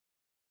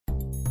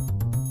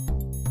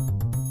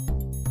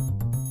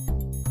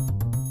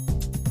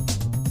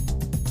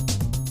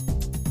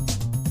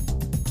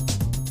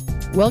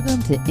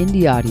Welcome to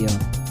Indie Audio,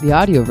 the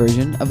audio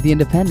version of The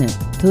Independent.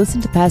 To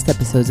listen to past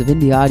episodes of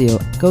Indie Audio,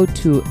 go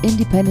to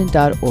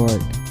independent.org.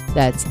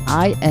 That's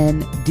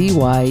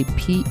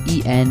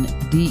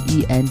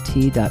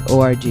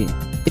INDYPENDENT.org.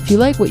 If you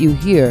like what you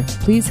hear,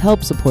 please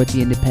help support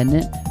The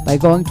Independent by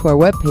going to our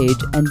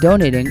webpage and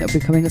donating or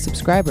becoming a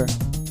subscriber.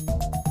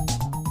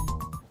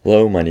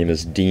 Hello, my name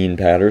is Dean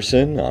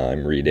Patterson.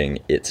 I'm reading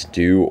It's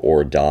Do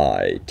or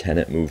Die,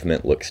 Tenant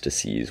Movement Looks to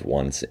Seize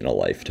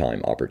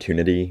Once-in-a-Lifetime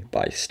Opportunity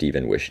by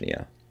Stephen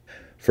Wishnia.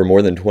 For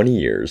more than 20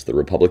 years, the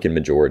Republican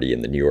majority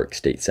in the New York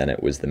State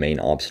Senate was the main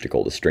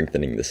obstacle to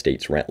strengthening the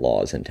state's rent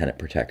laws and tenant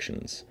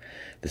protections.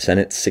 The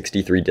Senate's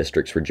 63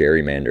 districts were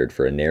gerrymandered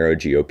for a narrow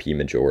GOP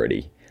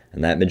majority,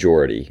 and that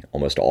majority,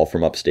 almost all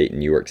from upstate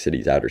New York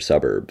City's outer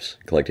suburbs,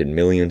 collected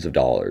millions of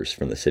dollars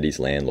from the city's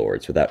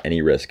landlords without any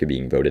risk of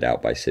being voted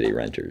out by city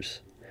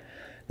renters.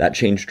 That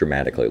changed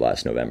dramatically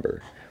last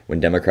November, when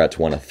Democrats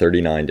won a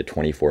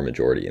 39-24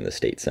 majority in the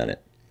state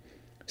Senate.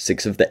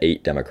 6 of the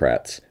 8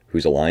 Democrats,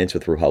 whose alliance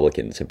with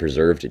Republicans had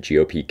preserved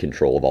GOP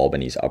control of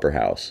Albany's upper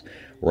house,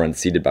 were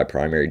unseated by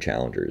primary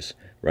challengers,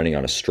 running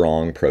on a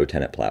strong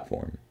pro-tenant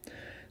platform.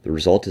 The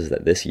result is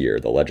that this year,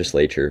 the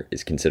legislature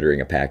is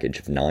considering a package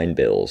of 9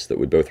 bills that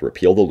would both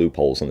repeal the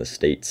loopholes in the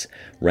state's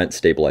rent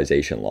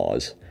stabilization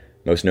laws,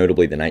 most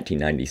notably the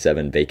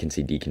 1997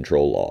 Vacancy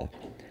Decontrol Law,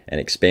 and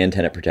expand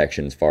tenant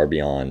protections far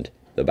beyond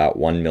the about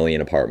 1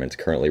 million apartments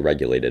currently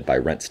regulated by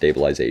rent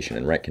stabilization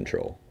and rent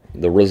control.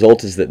 The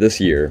result is that this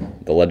year,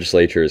 the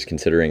legislature is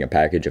considering a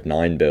package of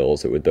 9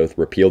 bills that would both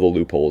repeal the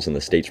loopholes in the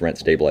state's rent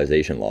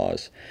stabilization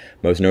laws,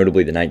 most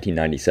notably the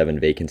 1997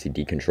 Vacancy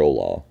Decontrol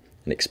Law,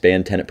 and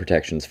expand tenant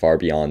protections far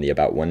beyond the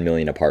about 1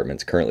 million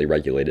apartments currently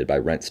regulated by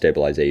rent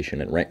stabilization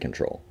and rent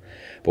control.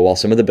 But while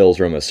some of the bills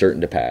are almost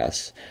certain to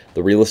pass,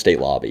 the real estate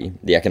lobby,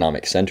 the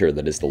economic center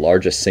that is the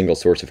largest single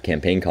source of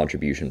campaign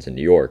contributions in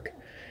New York,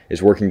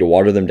 is working to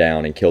water them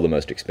down and kill the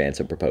most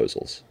expansive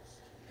proposals.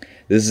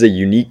 This is a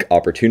unique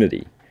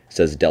opportunity,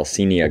 says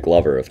Delcinia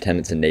Glover of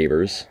Tenants and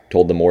Neighbors,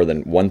 told the more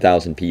than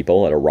 1,000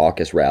 people at a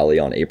raucous rally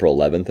on April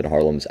 11th at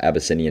Harlem's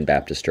Abyssinian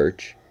Baptist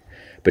Church.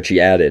 But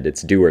she added,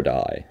 it's do or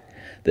die.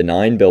 The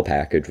 9-bill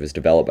package was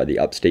developed by the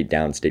Upstate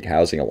Downstate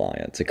Housing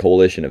Alliance, a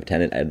coalition of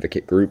tenant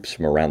advocate groups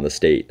from around the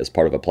state as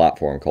part of a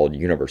platform called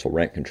Universal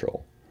Rent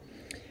Control.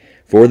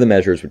 4 of the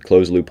measures would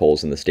close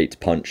loopholes in the state's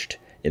punched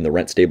in the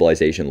rent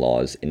stabilization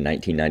laws in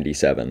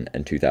 1997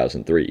 and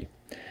 2003.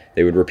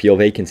 They would repeal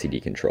vacancy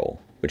decontrol,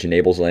 which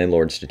enables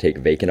landlords to take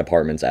vacant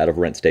apartments out of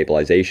rent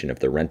stabilization if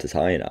their rent is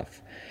high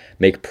enough,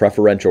 make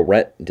preferential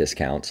rent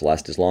discounts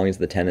last as long as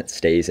the tenant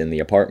stays in the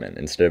apartment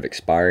instead of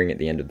expiring at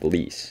the end of the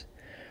lease,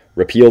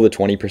 repeal the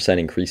 20%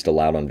 increase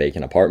allowed on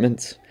vacant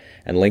apartments,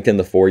 and lengthen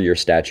the 4-year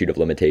statute of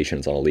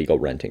limitations on illegal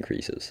rent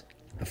increases.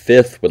 A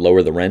 5th would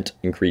lower the rent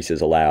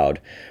increases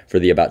allowed for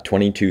the about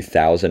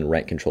 22,000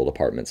 rent-controlled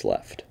apartments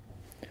left.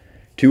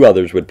 2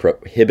 others would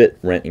prohibit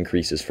rent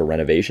increases for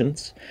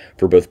renovations,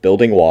 for both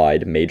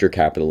building-wide major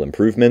capital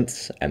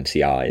improvements,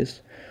 MCIs,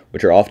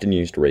 which are often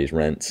used to raise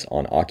rents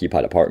on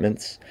occupied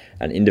apartments,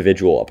 and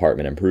individual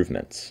apartment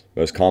improvements,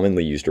 most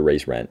commonly used to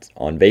raise rent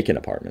on vacant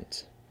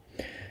apartments.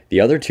 The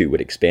other 2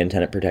 would expand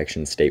tenant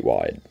protections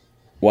statewide.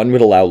 One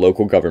would allow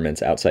local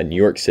governments outside New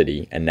York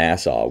City and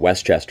Nassau,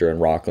 Westchester, and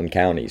Rockland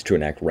counties to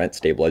enact rent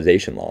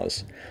stabilization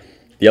laws.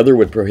 The other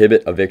would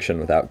prohibit eviction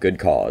without good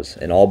cause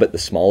in all but the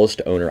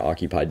smallest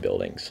owner-occupied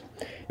buildings.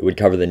 It would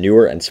cover the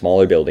newer and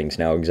smaller buildings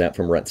now exempt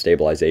from rent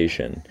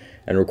stabilization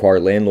and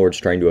require landlords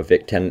trying to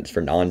evict tenants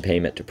for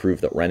non-payment to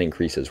prove that rent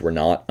increases were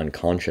not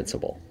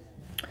unconscionable.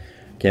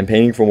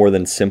 Campaigning for more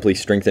than simply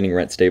strengthening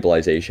rent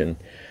stabilization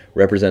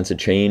represents a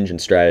change in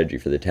strategy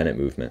for the tenant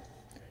movement.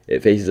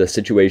 It faces a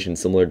situation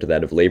similar to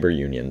that of labor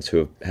unions who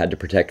have had to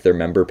protect their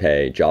member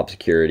pay, job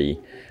security,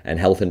 and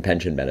health and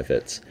pension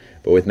benefits,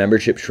 but with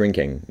membership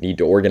shrinking, need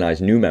to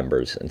organize new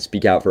members and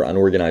speak out for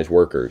unorganized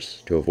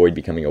workers to avoid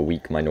becoming a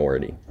weak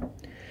minority.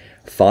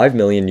 5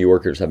 million New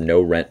Yorkers have no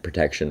rent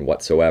protection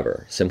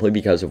whatsoever, simply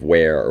because of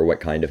where or what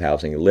kind of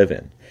housing they live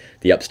in,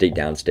 the Upstate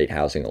Downstate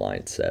Housing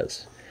Alliance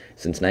says.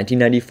 Since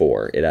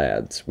 1994, it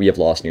adds, we have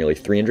lost nearly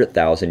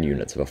 300,000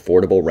 units of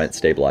affordable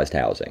rent-stabilized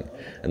housing,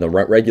 and the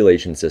rent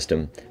regulation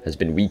system has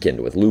been weakened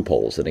with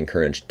loopholes that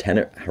encourage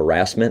tenant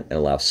harassment and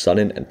allow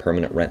sudden and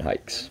permanent rent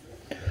hikes.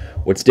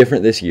 What's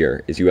different this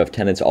year is you have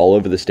tenants all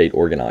over the state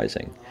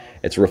organizing.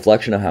 It's a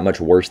reflection of how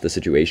much worse the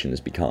situation has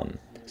become,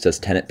 says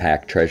Tenant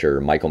PAC Treasurer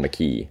Michael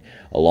McKee,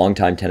 a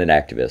longtime tenant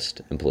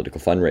activist and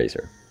political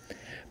fundraiser.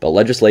 But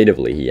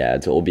legislatively, he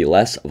adds, it will be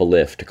less of a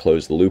lift to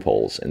close the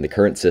loopholes in the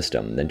current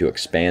system than to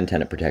expand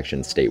tenant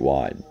protections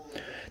statewide.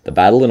 The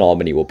battle in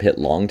Albany will pit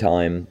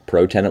longtime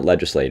pro-tenant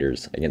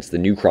legislators against the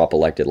new crop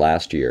elected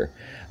last year,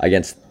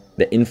 against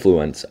the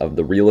influence of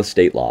the real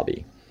estate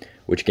lobby,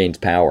 which gains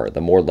power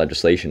the more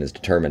legislation is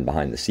determined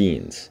behind the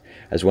scenes,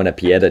 as when a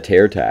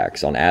pied-à-terre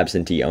tax on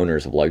absentee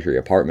owners of luxury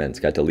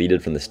apartments got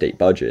deleted from the state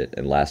budget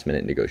in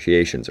last-minute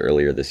negotiations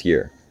earlier this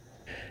year.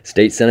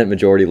 State Senate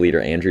Majority Leader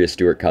Andrea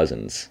Stewart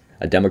Cousins,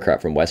 a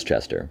Democrat from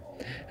Westchester,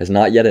 has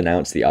not yet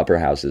announced the upper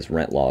house's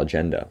rent law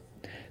agenda.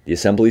 The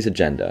Assembly's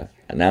agenda,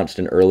 announced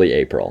in early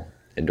April,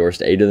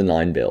 endorsed 8 of the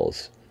 9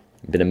 bills,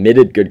 but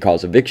omitted good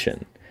cause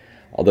eviction,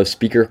 although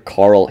Speaker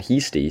Carl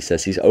Heastie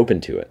says he's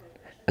open to it.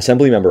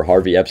 Assemblymember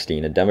Harvey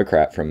Epstein, a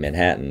Democrat from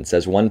Manhattan,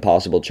 says one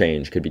possible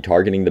change could be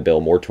targeting the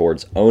bill more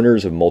towards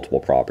owners of multiple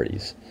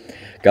properties.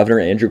 Governor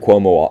Andrew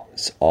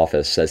Cuomo's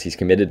office says he's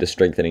committed to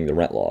strengthening the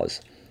rent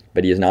laws,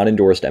 but he has not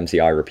endorsed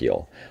MCI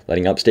repeal,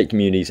 letting upstate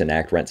communities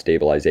enact rent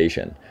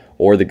stabilization,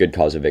 or the good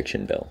cause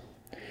eviction bill.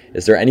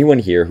 Is there anyone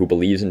here who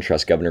believes and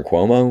trusts Governor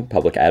Cuomo?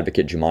 Public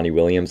advocate Jumaane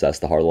Williams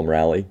asked the Harlem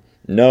rally.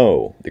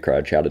 No, the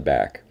crowd shouted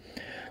back.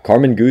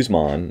 Carmen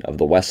Guzman of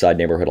the West Side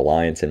Neighborhood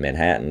Alliance in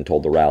Manhattan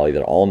told the rally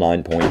that all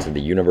 9 points of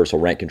the universal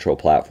rent control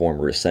platform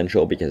were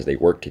essential because they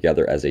work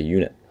together as a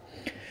unit.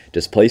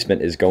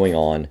 Displacement is going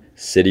on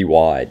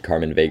citywide,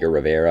 Carmen Vega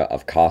Rivera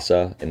of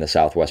Casa in the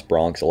Southwest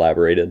Bronx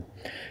elaborated,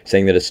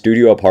 saying that a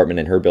studio apartment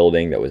in her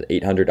building that was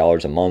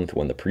 $800 a month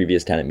when the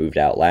previous tenant moved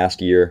out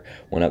last year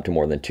went up to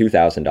more than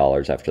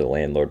 $2,000 after the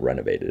landlord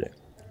renovated it.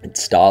 It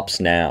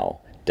stops now,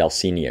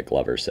 Delcinia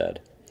Glover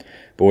said.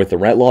 But with the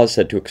rent laws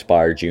set to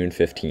expire June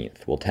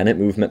 15th, will tenant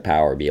movement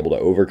power be able to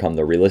overcome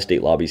the real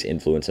estate lobby's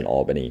influence in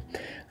Albany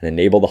and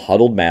enable the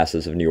huddled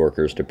masses of New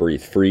Yorkers to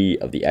breathe free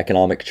of the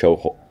economic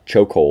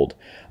chokehold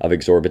of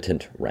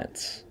exorbitant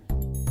rents?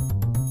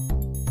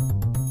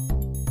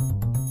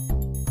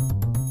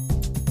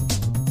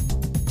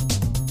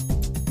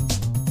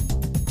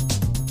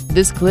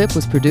 This clip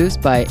was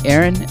produced by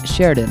Aaron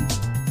Sheridan.